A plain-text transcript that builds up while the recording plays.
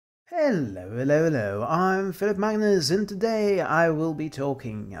Hello, I'm Philip Magnus, and today I will be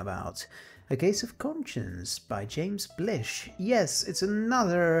talking about A Case of Conscience by James Blish. Yes, it's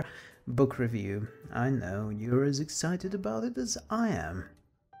another book review. I know you're as excited about it as I am.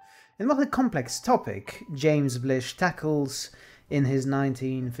 And what a complex topic James Blish tackles in his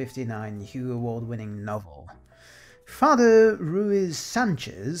 1959 Hugo Award-winning novel. Father Ruiz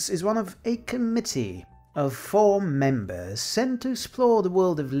Sanchez is one of a committee of 4 members sent to explore the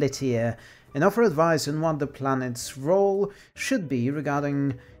world of Lithia and offer advice on what the planet's role should be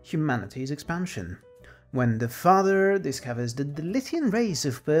regarding humanity's expansion. When the father discovers that the Lithian race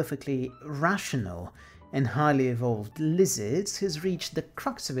of perfectly rational and highly evolved lizards has reached the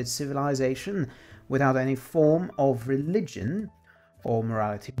crux of its civilization without any form of religion or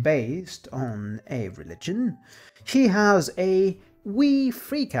morality based on a religion, he has a wee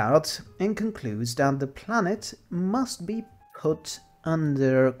freak out and concludes that the planet must be put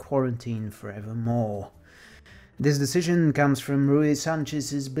under quarantine forevermore. This decision comes from Ruiz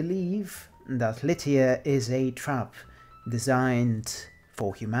Sanchez's belief that Lithia is a trap designed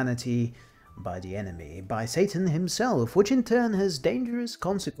for humanity by the enemy, by Satan himself, which in turn has dangerous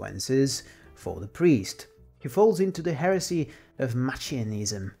consequences for the priest. He falls into the heresy of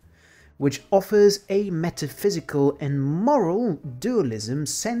Machianism, which offers a metaphysical and moral dualism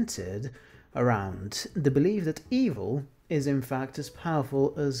centered around the belief that evil is in fact as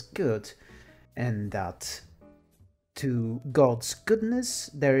powerful as good, and that to God's goodness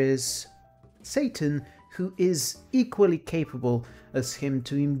there is Satan, who is equally capable as him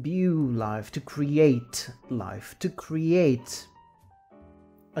to imbue life, to create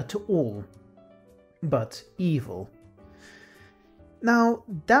at all but evil. Now,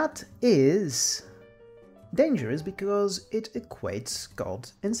 that is dangerous because it equates God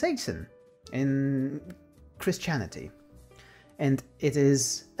and Satan in Christianity. And it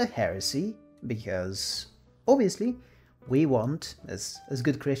is a heresy because, obviously, we want, as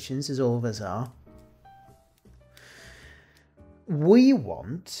good Christians as all of us are, we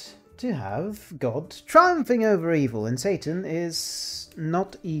want to have God triumphing over evil, and Satan is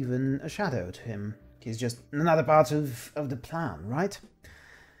not even a shadow to him. He's just another part of the plan, right?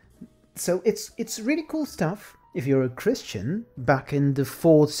 So it's really cool stuff if you're a Christian back in the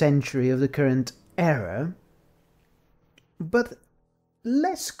 4th century of the current era, but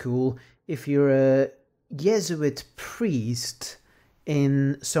less cool if you're a Jesuit priest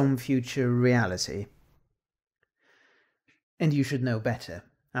in some future reality. And you should know better.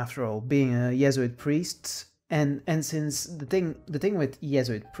 After all, being a Jesuit priest, and since the thing with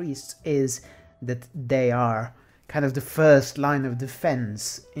Jesuit priests is that they are kind of the first line of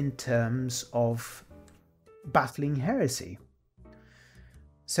defense in terms of battling heresy.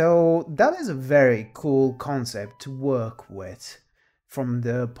 So that is a very cool concept to work with from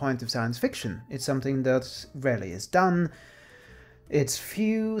the point of science fiction. It's something that rarely is done. It's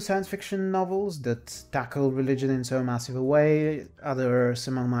few science fiction novels that tackle religion in so massive a way. Others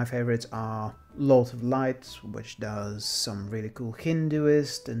among my favorites are Lord of Light, which does some really cool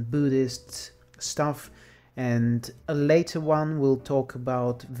Hinduist and Buddhist stuff, and a later one we'll talk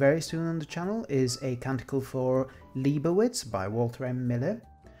about very soon on the channel is A Canticle for Leibowitz by Walter M. Miller,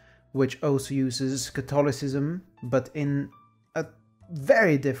 which also uses Catholicism but in a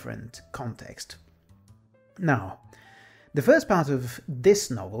very different context. Now, the first part of this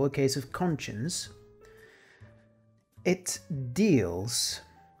novel, A Case of Conscience, it deals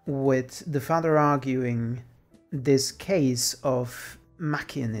with the father arguing this case of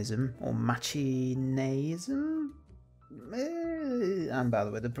Machianism or Machianism? I'm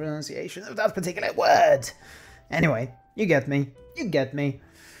bad with the pronunciation of that particular word. Anyway, you get me.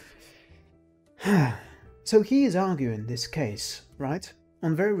 So he is arguing this case, right,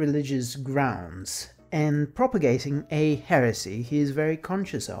 on very religious grounds and propagating a heresy he is very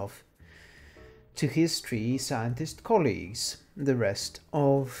conscious of to his 3 scientist colleagues, the rest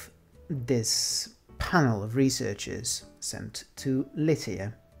of this panel of researchers sent to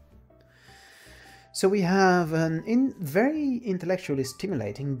Lithia. So we have an very intellectually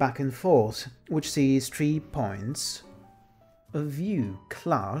stimulating back and forth, which sees 3 points of view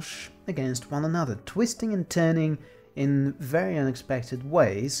clash against one another, twisting and turning in very unexpected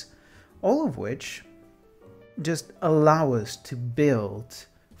ways, all of which just allow us to build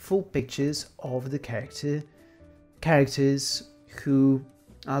full pictures of the characters who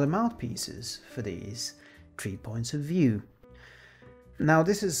are the mouthpieces for these 3 points of view. Now,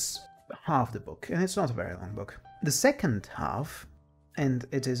 this is half the book, and it's not a very long book. The second half, and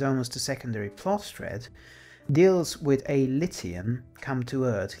it is almost a secondary plot thread, deals with a Lithian come to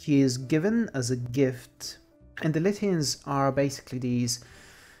Earth. He is given as a gift, and the Lithians are basically these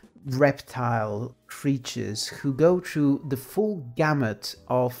reptile creatures who go through the full gamut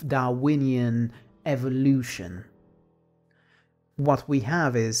of Darwinian evolution. What we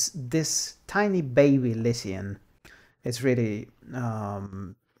have is this tiny baby Lithian. It's really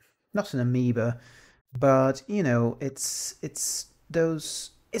not an amoeba, but you know, it's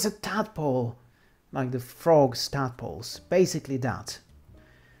a tadpole, like the frogs' tadpoles, basically that.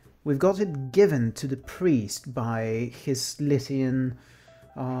 We've got it given to the priest by his Lithian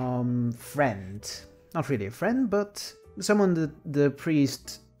friend. Not really a friend, but someone that the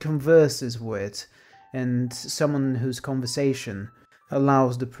priest converses with, and someone whose conversation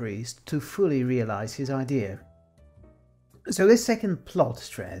allows the priest to fully realize his idea. So this second plot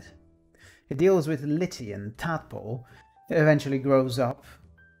thread, it deals with Lithian tadpole. It eventually grows up,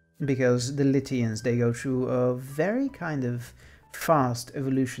 because the Lithians, they go through a very kind of fast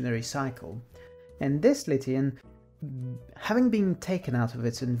evolutionary cycle. And this Lithian, having been taken out of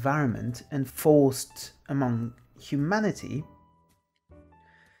its environment and forced among humanity,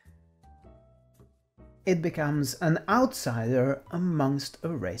 it becomes an outsider amongst a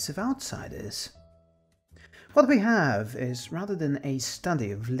race of outsiders. What we have is, rather than a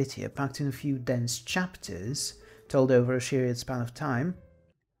study of Lithia packed in a few dense chapters, told over a sheer span of time...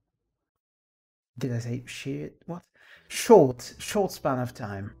 Did I say sheer? What? Short span of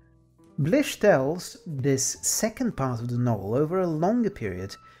time. Blish tells this second part of the novel over a longer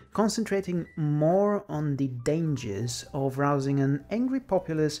period, concentrating more on the dangers of rousing an angry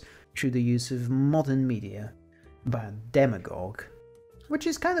populace through the use of modern media by a demagogue, which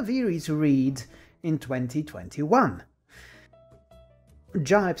is kind of eerie to read in 2021.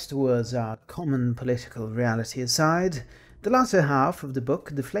 Jibes towards our common political reality aside, the latter half of the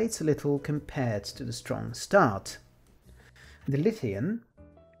book deflates a little compared to the strong start. The Lithian,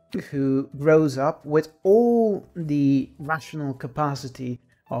 who grows up with all the rational capacity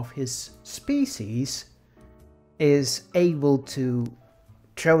of his species, is able to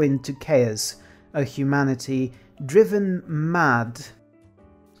throw into chaos a humanity driven mad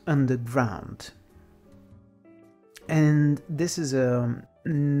underground. And this is a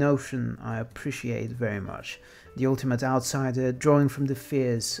notion I appreciate very much. The ultimate outsider drawing from the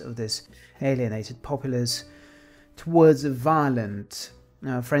fears of this alienated populace towards a violent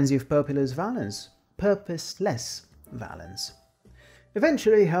frenzy of purposeless violence.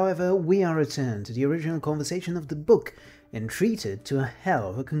 Eventually, however, we are returned to the original conversation of the book and treated to a hell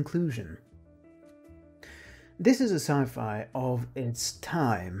of a conclusion. This is a sci-fi of its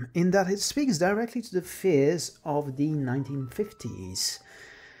time, in that it speaks directly to the fears of the 1950s,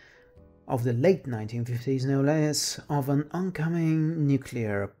 of the late 1950s no less, of an oncoming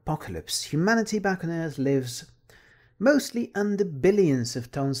nuclear apocalypse. Humanity back on Earth lives mostly under billions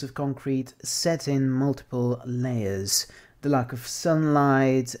of tons of concrete set in multiple layers, the lack of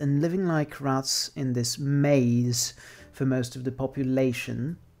sunlight, and living like rats in this maze for most of the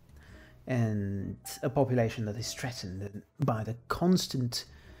population, and a population that is threatened by the constant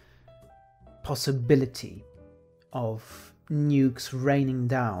possibility of nukes raining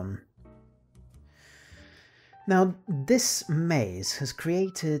down. Now, this maze has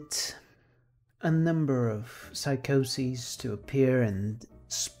created a number of psychoses to appear and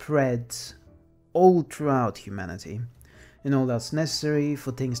spread all throughout humanity, and all that's necessary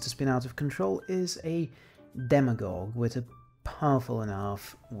for things to spin out of control is a demagogue with a powerful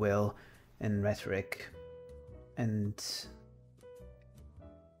enough will and rhetoric. And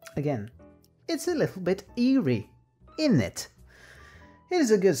again, it's a little bit eerie, isn't it? It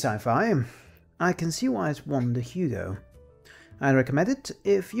is a good sci-fi. I can see why it won the Hugo. I recommend it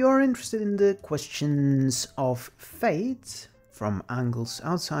if you're interested in the questions of fate from angles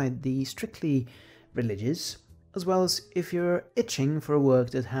outside the strictly religious, as well as if you're itching for a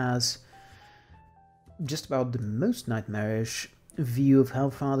work that has just about the most nightmarish view of how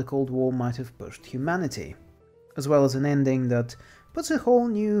far the Cold War might have pushed humanity, as well as an ending that puts a whole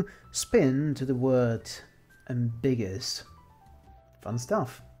new spin to the word ambiguous. Fun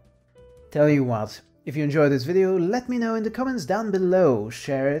stuff. Tell you what, if you enjoyed this video, let me know in the comments down below,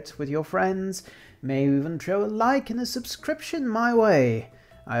 share it with your friends, maybe even throw a like and a subscription my way.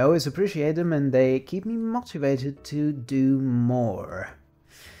 I always appreciate them and they keep me motivated to do more.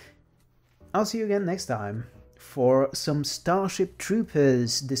 I'll see you again next time for some Starship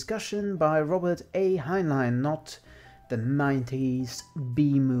Troopers discussion by Robert A. Heinlein, not the 90s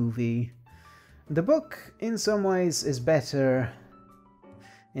B-movie. The book, in some ways, is better.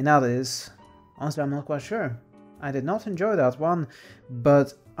 In others, honestly, I'm not quite sure. I did not enjoy that one,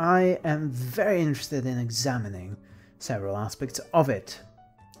 but I am very interested in examining several aspects of it.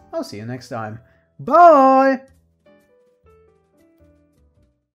 I'll see you next time. Bye!